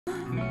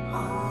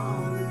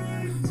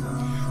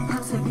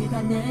밤새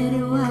비가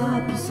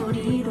내려와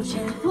빗소리로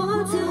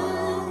채워져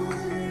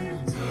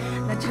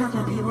난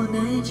차가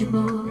비워내지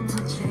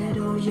못한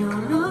채로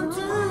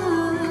열어둔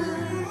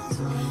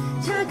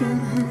작은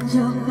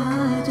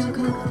흔적마저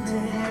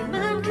거듭할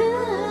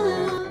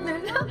만큼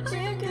날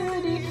넘칠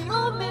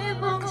그리움에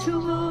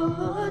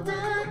멈추거든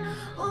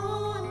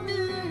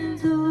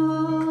오늘도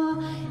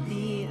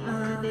네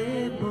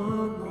안에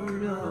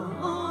머물러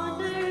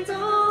오늘도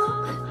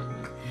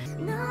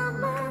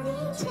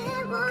너만이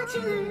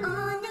채워줄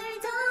오늘도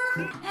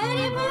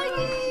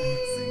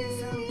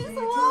Anybody's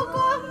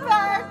welcome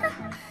back.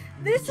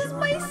 This is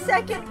my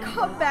second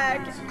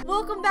comeback.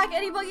 Welcome back,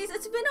 Eddybuggies.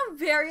 It's been a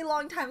very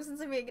long time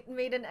since I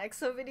made an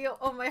EXO video.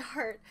 Oh, my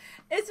heart.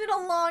 It's been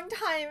a long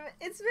time.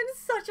 It's been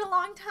such a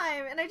long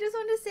time. And I just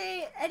want to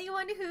say,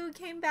 anyone who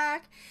came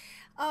back,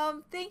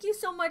 thank you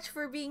so much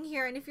for being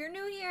here. And if you're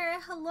new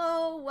here,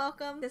 hello,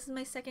 welcome. This is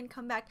my second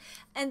comeback.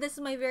 And this is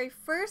my very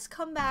first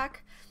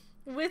comeback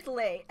with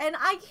Lay. And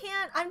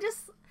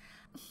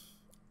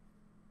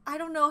I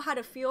don't know how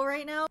to feel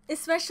right now,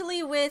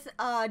 especially with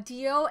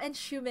Dio and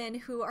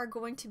Xiumin, who are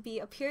going to be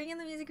appearing in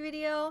the music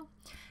video.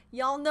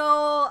 Y'all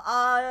know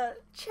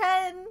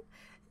Chen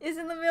is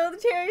in the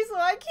military, so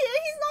I can't,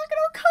 he's not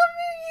gonna come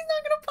in, he's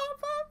not gonna pop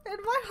up, and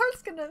my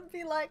heart's gonna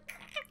be like,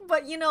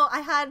 but you know,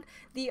 I had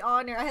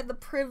the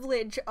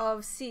privilege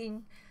of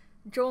seeing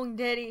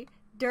Jongdae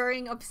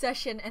during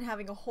Obsession and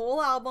having a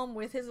whole album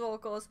with his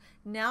vocals.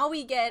 Now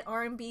we get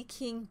R&B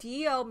King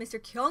Dio, Mr.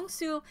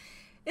 Kyungsoo,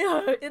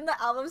 in the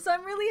album, so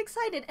I'm really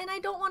excited, and I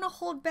don't want to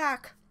hold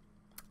back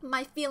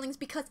my feelings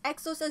because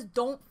EXO says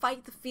don't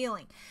fight the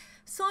feeling.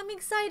 So I'm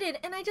excited,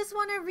 and I just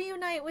want to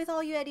reunite with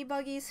all you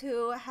Eddybuggies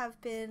who have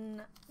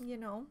been, you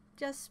know,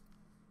 just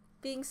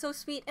being so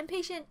sweet and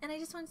patient, and I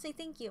just want to say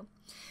thank you.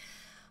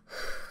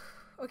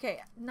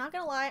 Okay, not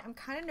gonna lie, I'm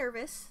kind of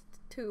nervous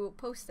to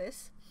post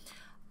this,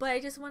 but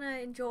I just want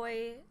to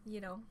enjoy,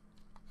 you know,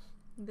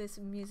 this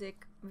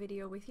music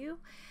video with you.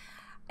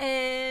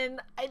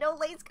 And I know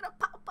Lay's gonna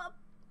pop up.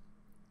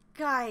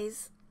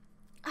 Guys,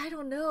 I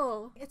don't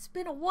know. It's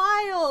been a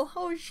while.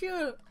 Oh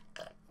shoot.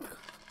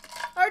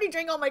 I already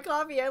drank all my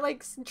coffee. I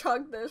like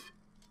chugged this.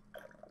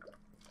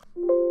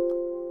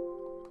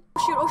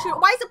 Shoot, oh shoot.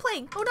 Why is it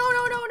playing? Oh no,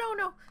 no, no, no,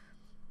 no.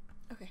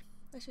 Okay,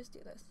 let's just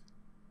do this.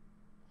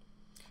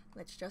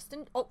 Let's just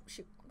oh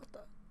shoot. What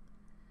the?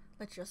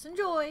 Let's just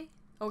enjoy.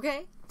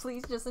 Okay?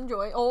 Please just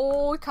enjoy.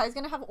 Oh, Kai's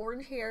gonna have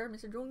orange hair,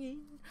 Mr.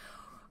 Jongin.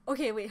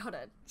 Okay, wait, hold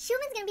on.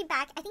 Xiumin's gonna be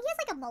back. I think he has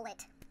like a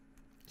mullet.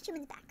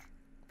 Xiumin's back.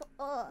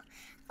 Oh,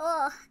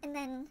 and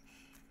then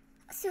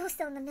Suho's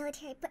still in the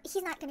military, but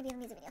he's not gonna be in the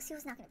music video.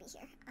 Suho's not gonna be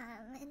here.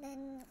 And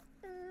then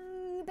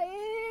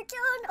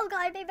Baekhyun. Oh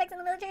god, Baekhyun's in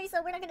the military,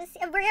 so we're not gonna see.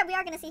 We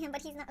are gonna see him,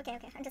 but he's not. Okay.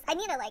 I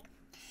need to like.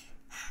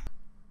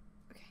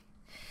 Okay,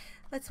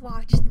 let's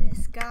watch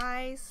this,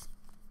 guys.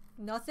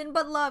 Nothing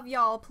but love,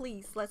 y'all.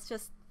 Please, let's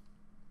just.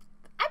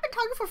 I've been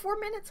talking for 4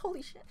 minutes.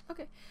 Holy shit.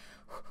 Okay.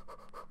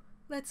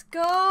 Let's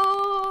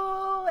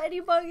go,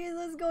 Eddybuggies,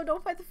 let's go.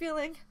 Don't fight the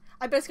feeling.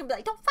 I bet it's gonna be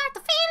like, don't fight the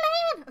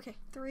feeling. Okay,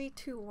 3,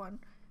 2, 1.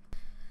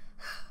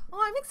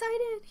 Oh, I'm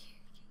excited.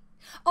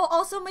 Oh,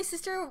 also my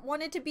sister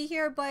wanted to be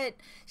here, but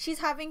she's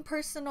having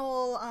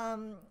personal,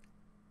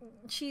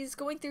 she's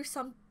going through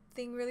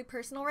something really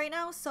personal right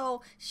now,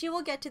 so she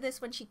will get to this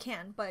when she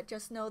can, but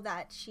just know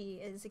that she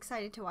is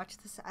excited to watch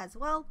this as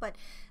well. But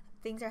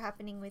things are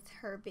happening with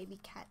her baby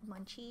cat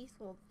Munchie,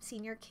 well,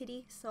 senior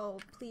kitty, so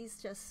please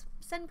just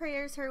send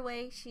prayers her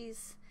way.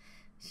 She's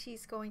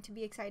going to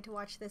be excited to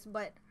watch this,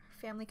 but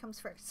family comes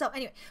first. So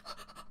anyway,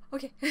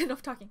 okay,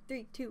 enough talking.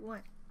 3, 2,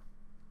 1.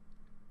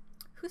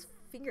 Whose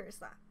finger is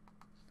that?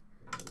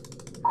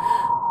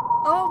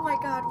 Oh my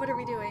god, what are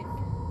we doing?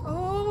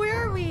 Oh,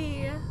 where are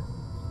we?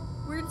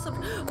 We're in some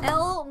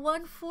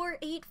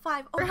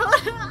L1485.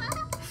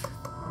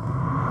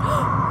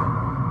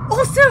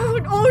 Oh,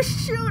 soon! Oh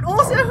shoot!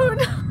 Oh soon!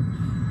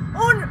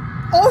 Oh no.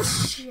 Oh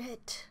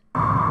shit!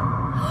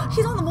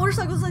 He's on the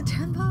motorcycle. It's like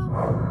tempo.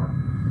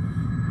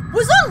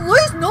 Was that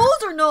Lay's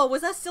nose or no?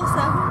 Was that still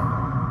Sehun?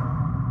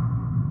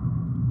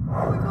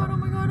 Oh my god! Oh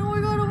my god! Oh my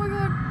god! Oh my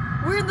god!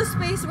 We're in the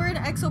space. We're in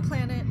an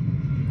exoplanet.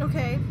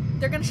 Okay,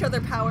 they're gonna show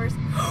their powers.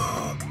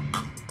 Oh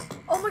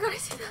my god! I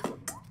see that.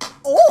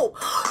 Oh!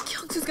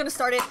 Kyungsoo's gonna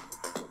start it.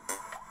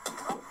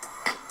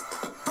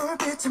 Oh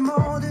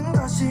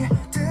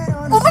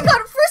my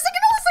god! For a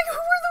second, I was like,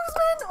 who are those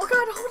men? Oh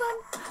god, hold on.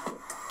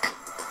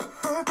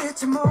 Oh,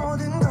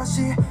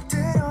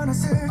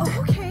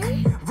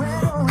 okay.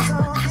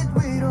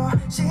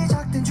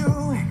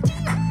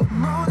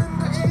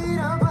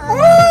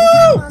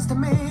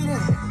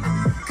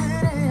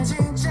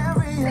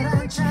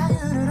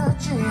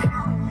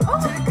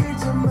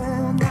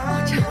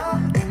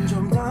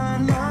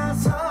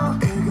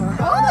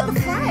 Oh, the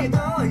flag.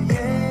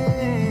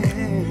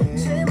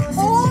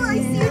 Oh, I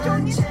see it,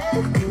 Johnny.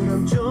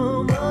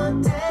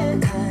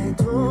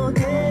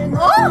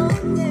 Oh!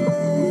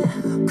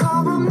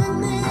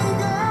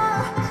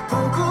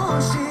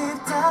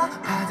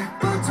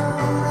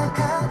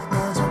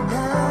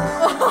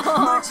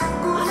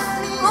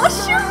 Oh,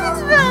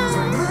 Xiumin's back!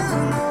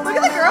 Look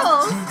at the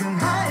girls!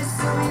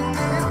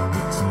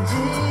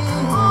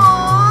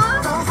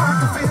 Aww!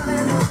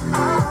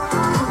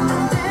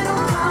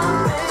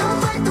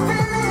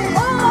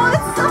 Oh,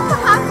 it's so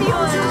happy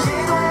one!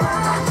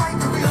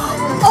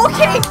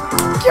 Okay,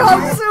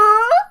 Kyungsu!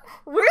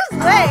 Where's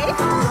Lei?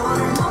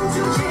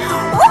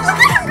 Oh, look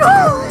at him go!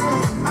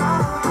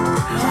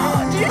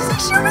 Do you see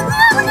Xiumin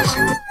there? Look at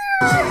Xiumin there!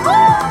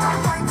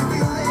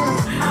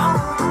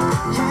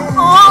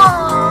 Oh!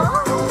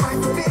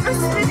 I'm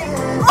spinning.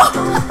 Oh!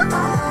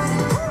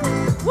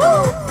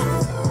 Woo!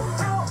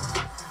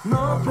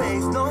 No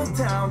place, no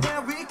town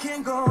that we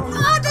can go.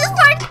 Oh, this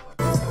part!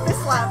 This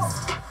slaps.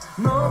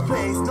 No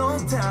place, no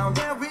town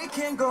that we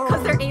can go.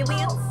 Because they're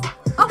aliens?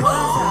 Oh,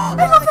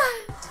 I love that!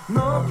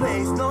 No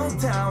place, no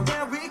town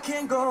that we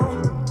can go.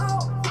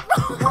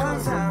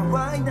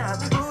 Why not?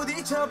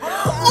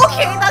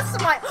 Okay, that's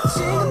my...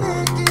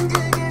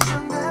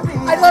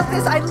 I love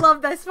this. I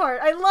love this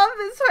part. I love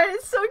this part.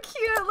 It's so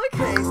cute. Look.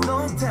 Look at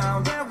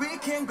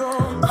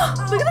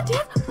the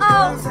dance.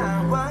 Oh,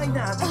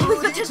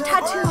 look at the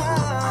tattoo.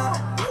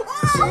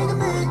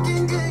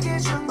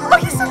 Oh,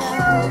 he's so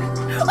cute.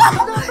 Oh,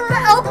 the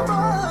elbow.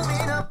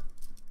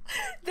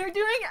 They're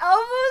doing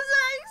elbow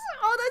sex.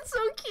 Oh, that's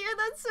so cute.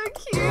 That's so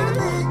cute.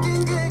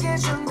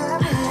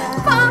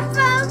 Bum,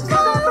 bum,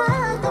 bum.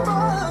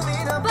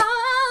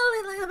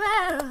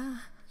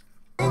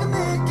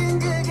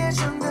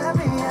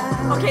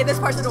 Okay, this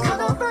part's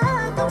adorable.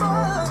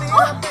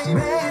 Oh.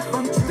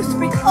 The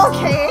sweet.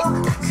 Okay.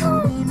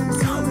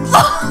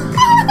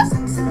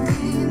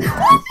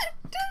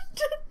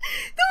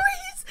 The way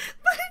he's.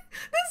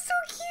 That's so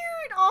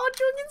cute. Oh,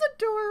 Junghyun's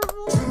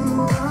adorable.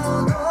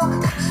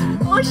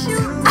 Oh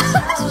shoot.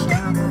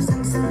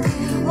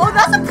 Oh,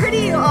 that's a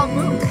pretty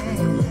move.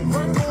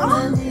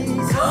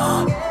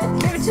 Oh.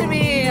 Give it to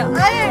me.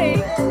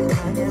 Hey.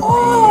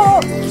 Oh.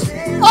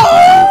 Oh.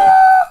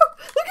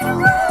 Look at him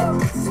go.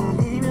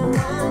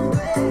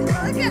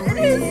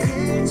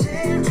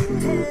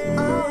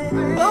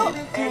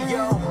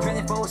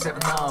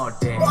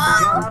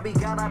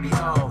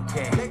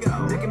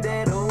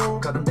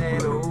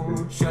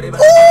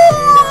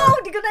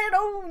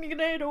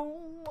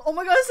 Oh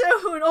my god,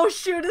 Sehun! Oh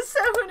shoot, it's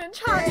Sehun and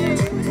Chani!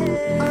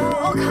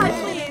 Oh Kai,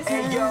 please!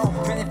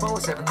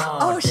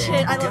 Oh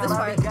shit, I love this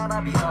part.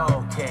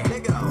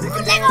 Lego!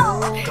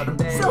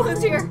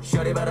 Sehun's here! Oh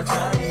my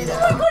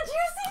god, do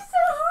you see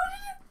Sehun?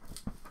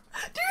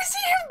 Do you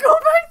see him go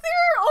back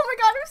there? Oh my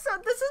god,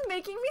 this is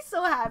making me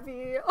so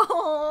happy.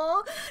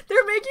 Oh,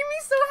 they're making me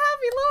so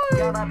happy, look!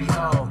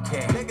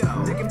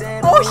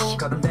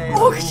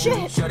 Oh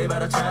shit! Shorty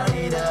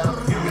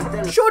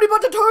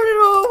about to turn it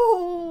up!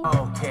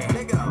 Okay!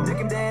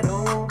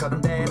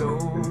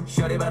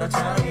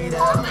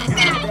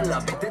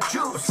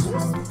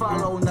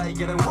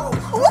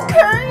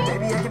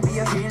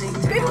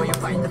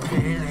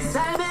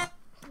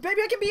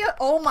 Baby, I can be a.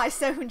 Oh my,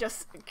 Sehun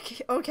just.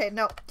 Okay,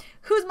 no.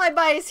 Who's my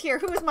bias here?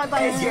 Who's my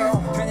bias here? Oh,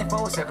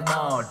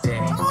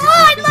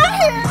 I love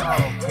him!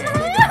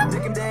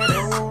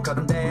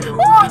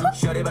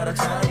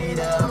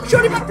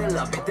 Shorty,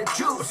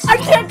 I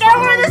can't get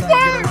over this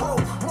part!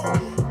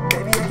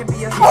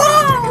 Oh!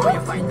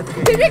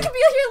 Baby, I can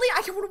be a healing.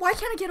 Why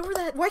can't I get over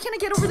that? Why can't I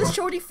get over this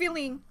shorty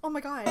feeling? Oh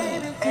my god.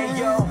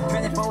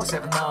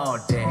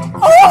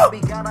 Oh!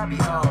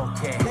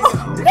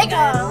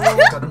 Lego!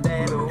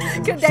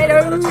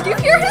 Container, do you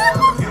hear him?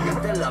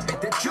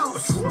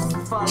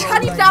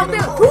 Chani down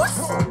there. Who's?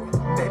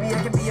 Baby, I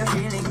can be a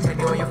healing. Tell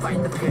me where you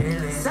find the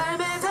feeling.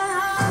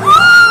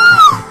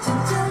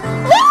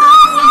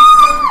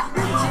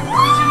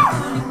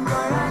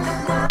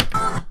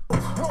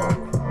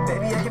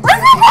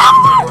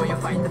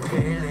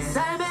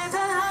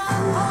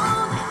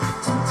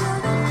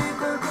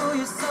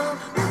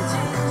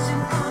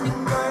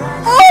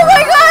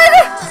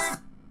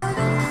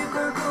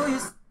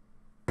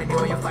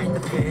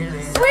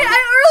 Wait, I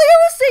earlier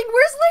was saying,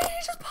 where's Lady? He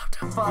just popped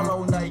up. Follow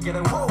now, you get a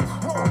whoa.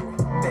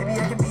 Baby,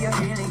 I can be a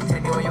healing. Tell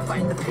me where you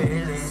find the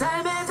feeling.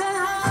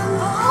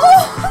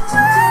 Oh,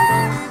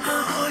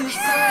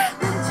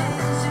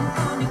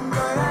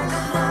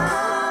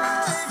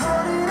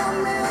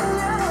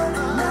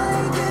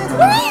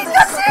 wait,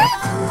 that's it?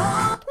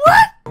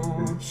 What?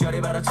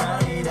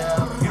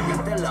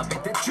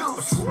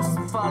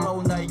 Follow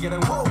now, you get a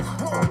whoa.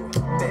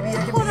 Baby, I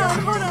can hold on,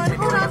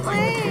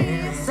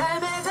 please.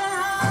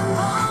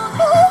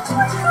 Oh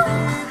my god!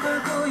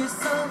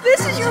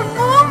 This is your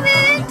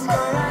moment!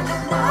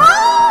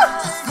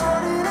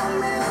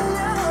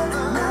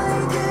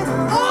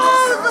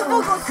 Oh, the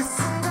vocals!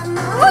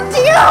 What do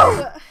you?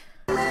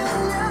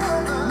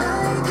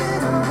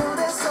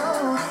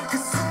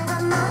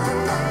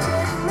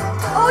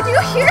 Oh, do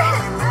you hear him?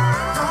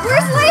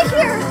 Where's Lei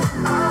here?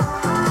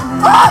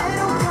 Oh!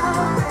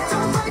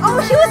 Oh,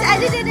 he was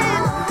edited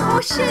in!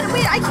 Oh shit,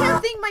 wait, I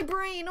can't think my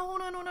brain. Oh,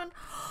 hold on.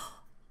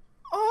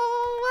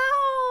 Oh wow!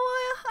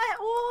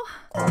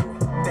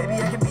 Baby, I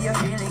can be a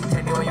healing.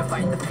 Tell me where you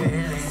find the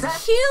feeling.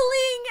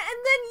 Healing, and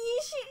then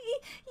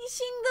You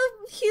seen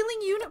the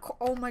healing unicorn?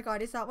 Oh my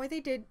god, is that why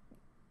they did?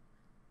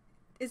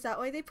 Is that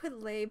why they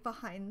put Lay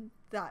behind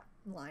that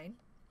line?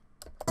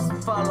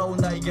 Follow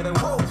now you get it.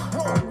 Whoa,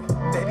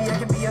 whoa. Baby, I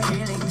can be a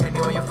healing. Tell me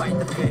where you find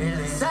the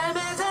feeling.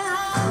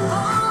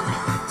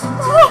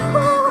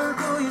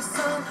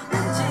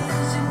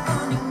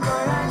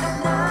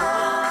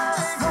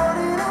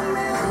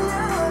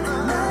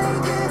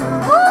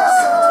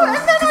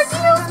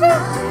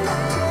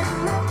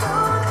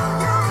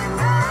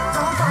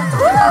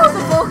 Oh, the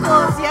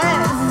vocals,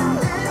 yes.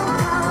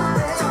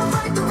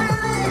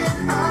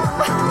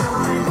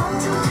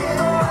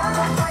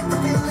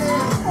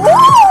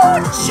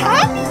 Oh,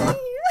 Johnny!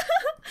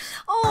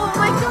 Oh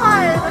my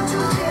god!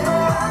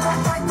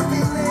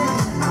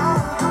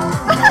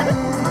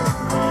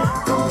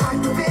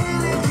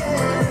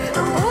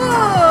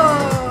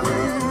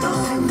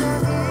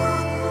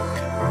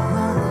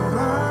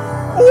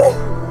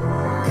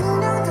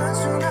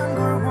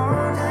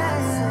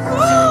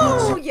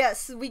 Oh!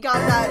 Yes, we got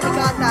that, we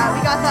got that,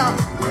 we got that.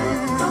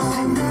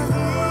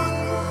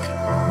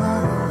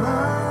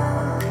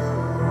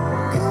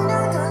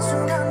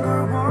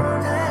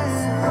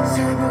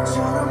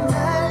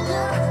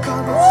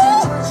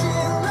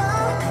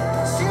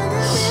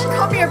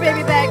 Come here,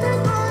 baby bag.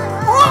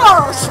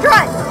 Whoa,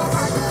 strut!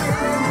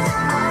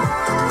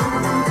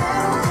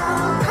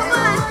 Come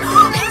on.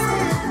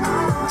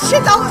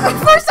 Shit, that was,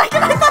 for a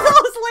second I thought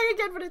that was Lay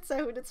again, but it's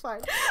Sehun, it's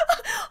fine.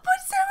 But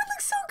Sehun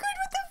looks so good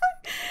with the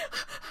fuck.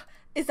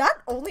 Is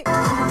that only? Oh,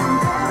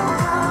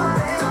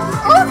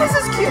 this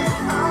is cute.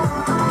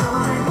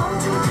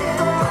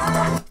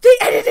 They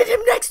edited him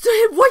next to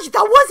him. What?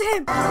 That was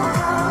him.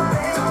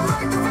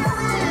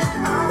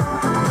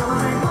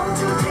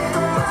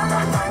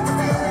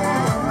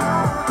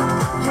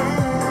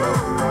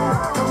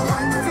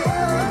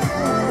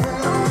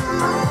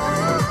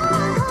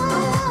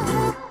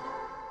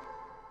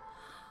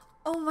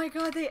 Oh my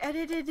god, they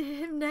edited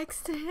him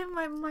next to him.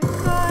 Oh my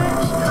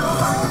gosh.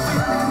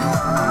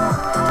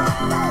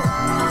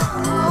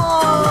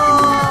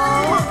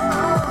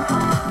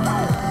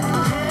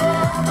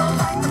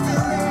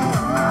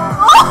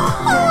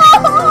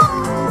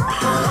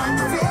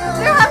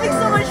 They're having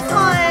so much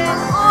fun.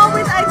 Oh,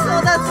 with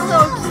EXO, that's so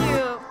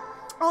cute.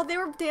 Oh, they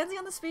were dancing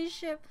on the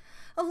spaceship.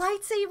 A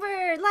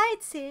lightsaber,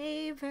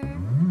 lightsaber.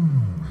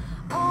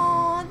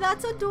 Oh,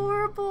 that's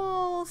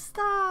adorable.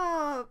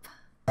 Stop.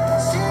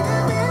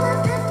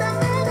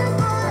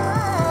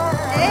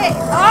 Hey!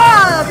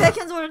 Oh!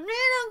 Baekhyun's were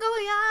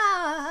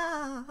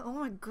oh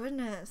my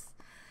goodness.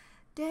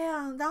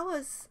 Damn, that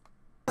was.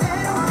 Oh,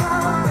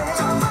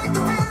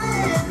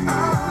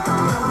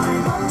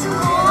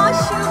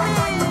 Shumin!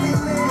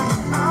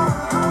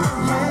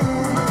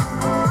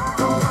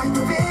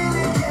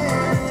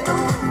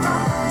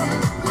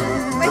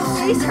 My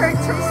face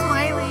hurts from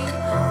smiling.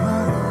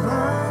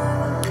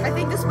 I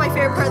think this is my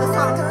favorite part of the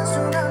song.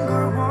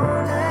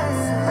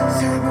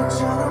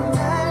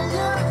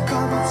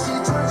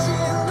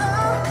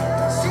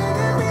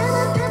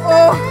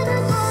 Oh!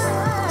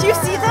 Do you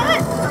see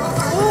that?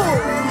 Ooh!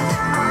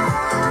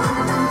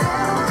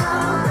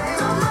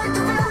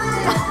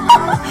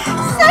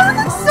 Sam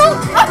looks so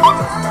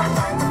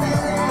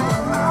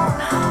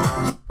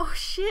oh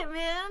shit,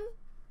 man.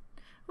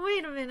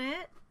 Wait a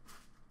minute.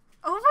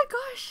 Oh my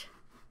gosh.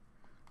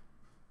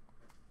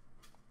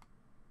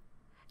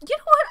 You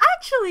know what?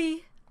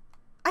 Actually,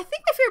 I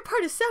think my favorite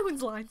part is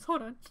Sehun's lines.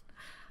 Hold on.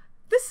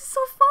 This is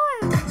so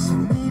fun.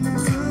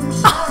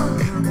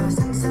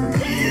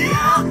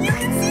 You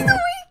can see the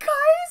way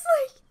guys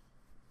like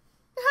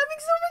having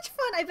so much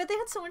fun. I bet they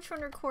had so much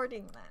fun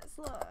recording this.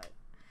 Look.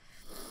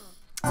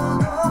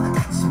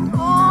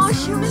 Oh,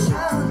 Shumin.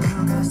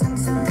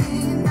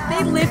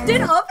 They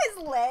lifted up his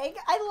leg.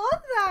 I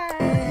love that.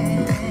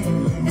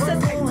 It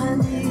says,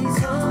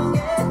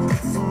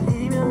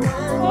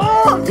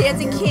 oh,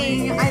 Dancing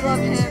King. I love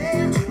him.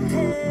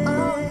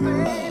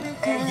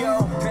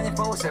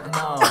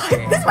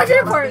 This is my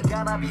favorite part.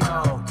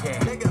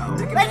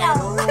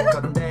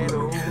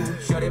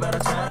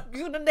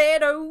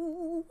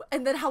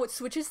 And then how it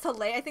switches to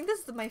Lay. I think this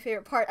is my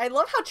favorite part. I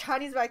love how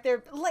Chani's back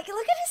there. Like,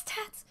 look at his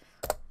tats.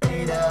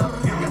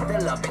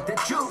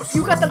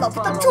 You got the love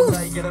with the juice.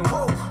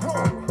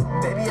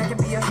 Baby, I can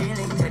be a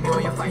healing. Tell me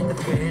where you find the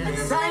feeling.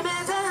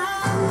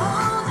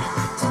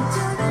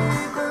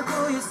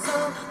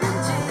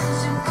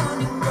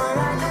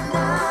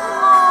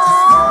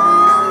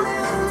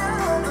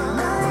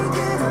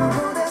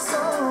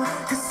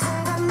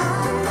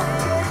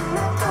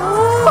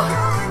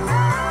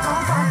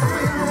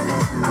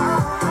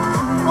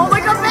 Oh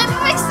my god, baby,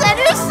 my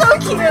center is so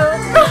cute.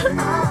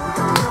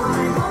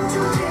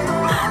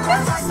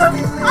 This is so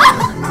cute.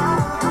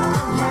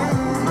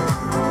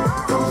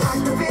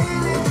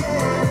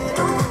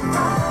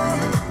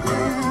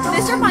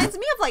 This reminds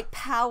me of like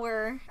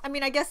Power. I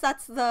mean, I guess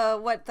that's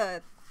what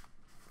the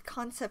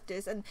concept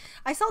is. And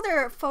I saw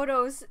their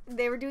photos.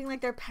 They were doing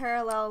like their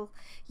parallel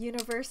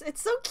universe.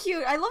 It's so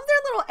cute. I love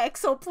their little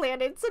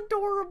exoplanet. It's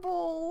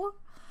adorable.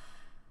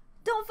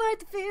 Don't fight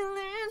the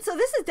feeling. So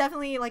this is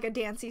definitely like a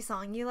dancey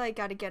song. You like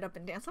gotta get up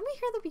and dance. Let me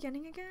hear the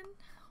beginning again.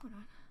 Hold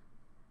on.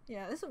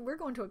 Yeah, this we're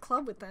going to a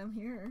club with them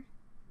here.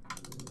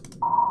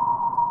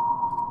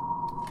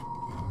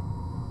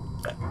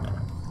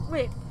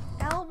 Wait,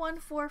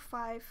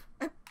 L145.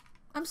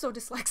 I'm so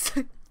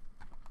dyslexic.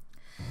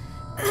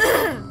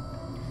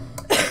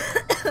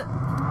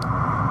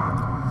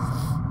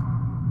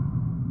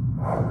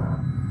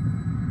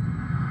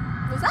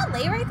 Was that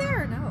Lay right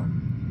there or no?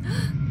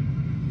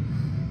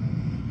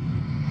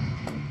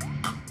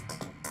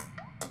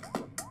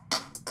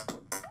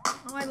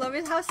 Oh, I love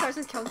it how it starts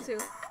with Kyungsu.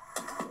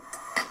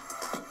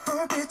 I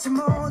love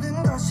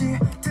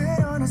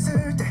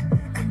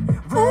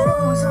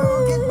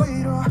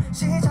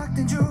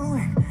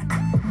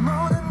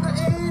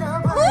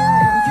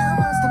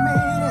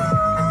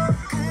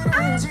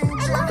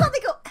how they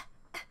go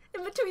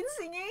in between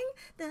singing.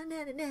 Oh. And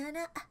then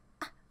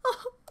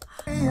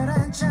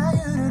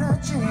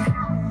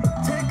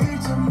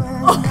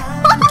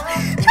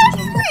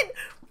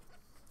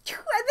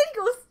he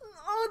goes,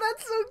 oh,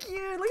 that's so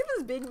cute. Look at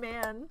this big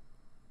man.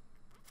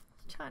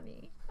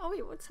 Chani. Oh,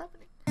 wait, what's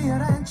happening? He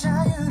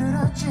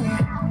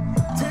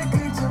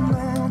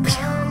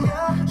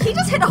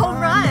just hit a home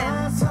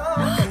run.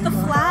 The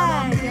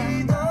flag.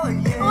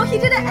 Oh, he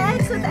did an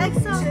X with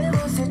EXO.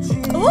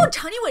 Oh,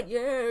 Chani went,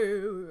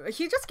 yeah.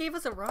 He just gave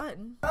us a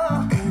run.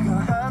 Oh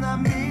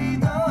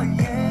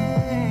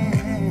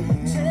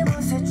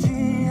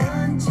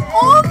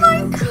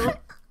my god.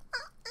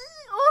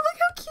 Oh, look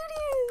how cute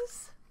he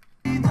is.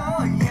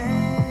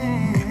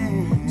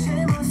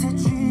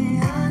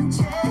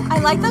 I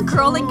like the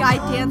girl and guy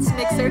dance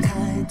mixers.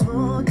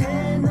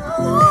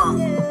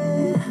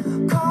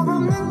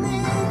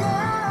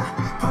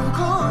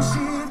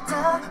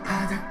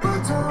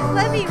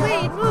 Let me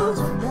wait, move.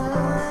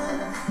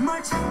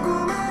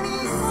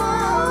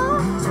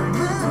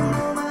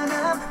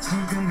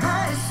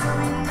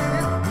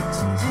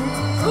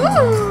 Ooh.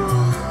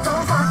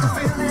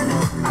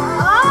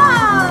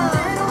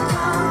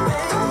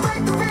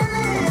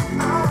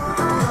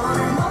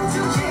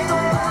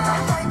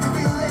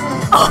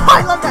 Oh,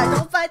 I love that.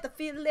 Don't fight the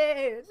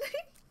feeling.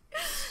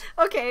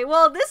 Okay,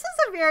 well, this is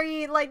a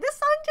very, like, this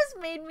song just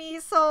made me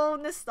so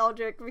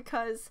nostalgic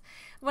because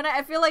when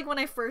I feel like when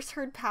I first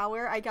heard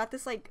Power, I got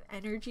this, like,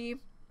 energy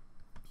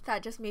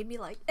that just made me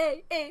like,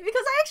 hey,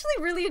 because I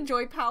actually really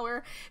enjoy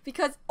Power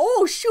because,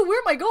 oh, shoot, where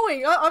am I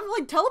going? I'm,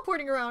 like,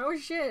 teleporting around. Oh,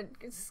 shit.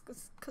 It's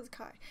because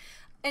Kai.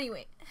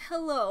 Anyway,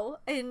 hello,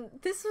 and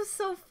this was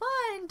so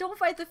fun. Don't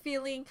fight the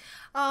feeling.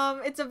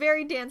 It's a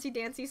very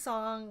dancey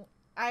song.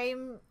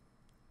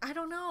 I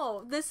don't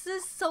know. This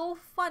is so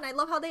fun. I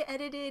love how they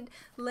edited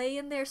Lay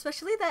in there,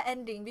 especially that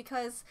ending,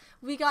 because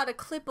we got a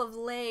clip of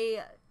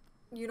Lay,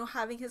 you know,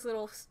 having his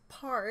little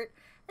part,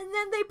 and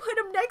then they put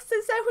him next to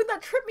Sehun.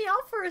 That tripped me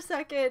out for a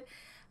second.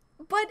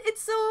 But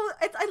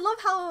I love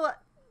how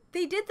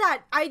they did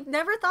that. I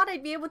never thought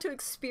I'd be able to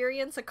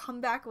experience a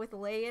comeback with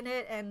Lay in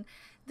it, and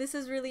this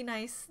is really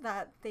nice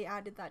that they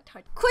added that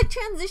touch. Quick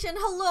transition,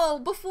 hello!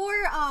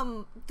 Before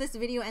this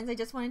video ends, I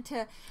just wanted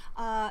to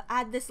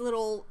add this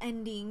little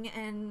ending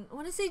and I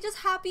want to say just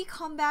happy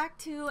comeback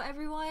to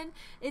everyone.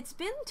 It's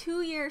been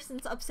 2 years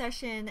since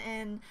Obsession,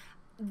 and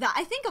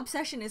I think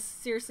Obsession is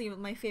seriously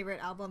my favorite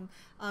album.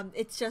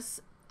 It's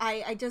just,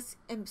 I just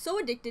am so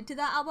addicted to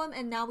that album,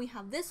 and now we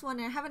have this one,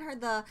 and I haven't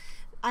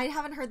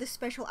heard the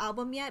special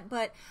album yet,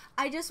 but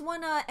I just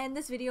want to end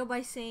this video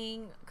by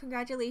saying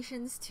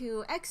congratulations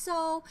to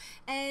EXO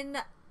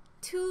and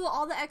to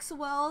all the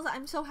EXO-Wells.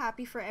 I'm so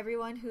happy for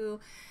everyone who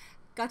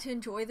got to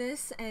enjoy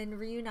this and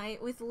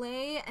reunite with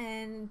Lay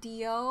and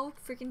Dio,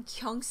 freaking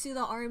Kyungsu,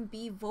 the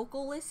R&B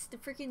vocalist,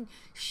 freaking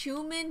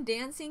Schumann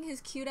dancing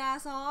his cute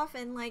ass off,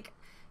 and like,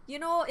 you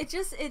know,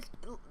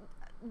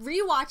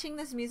 rewatching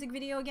this music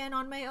video again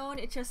on my own,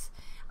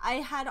 I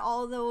had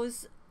all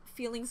those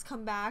feelings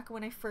come back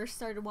when I first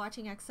started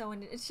watching EXO,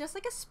 and it's just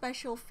like a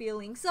special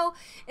feeling. So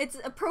it's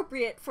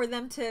appropriate for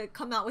them to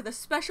come out with a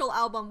special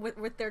album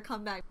with their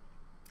comeback.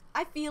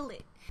 I feel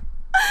it.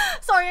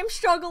 Sorry, I'm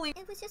struggling.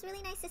 It was just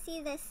really nice to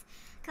see this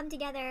come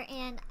together,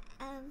 and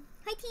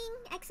fighting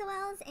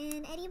EXO-Wells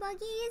and Eddie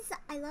Buggies.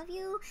 I love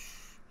you.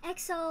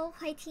 EXO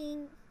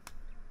fighting.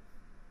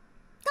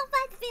 Don't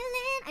fight the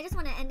feeling. I just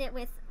want to end it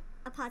with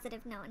a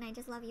positive note, and I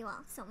just love you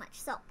all so much.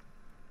 So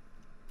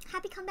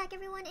happy comeback,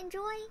 everyone.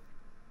 Enjoy.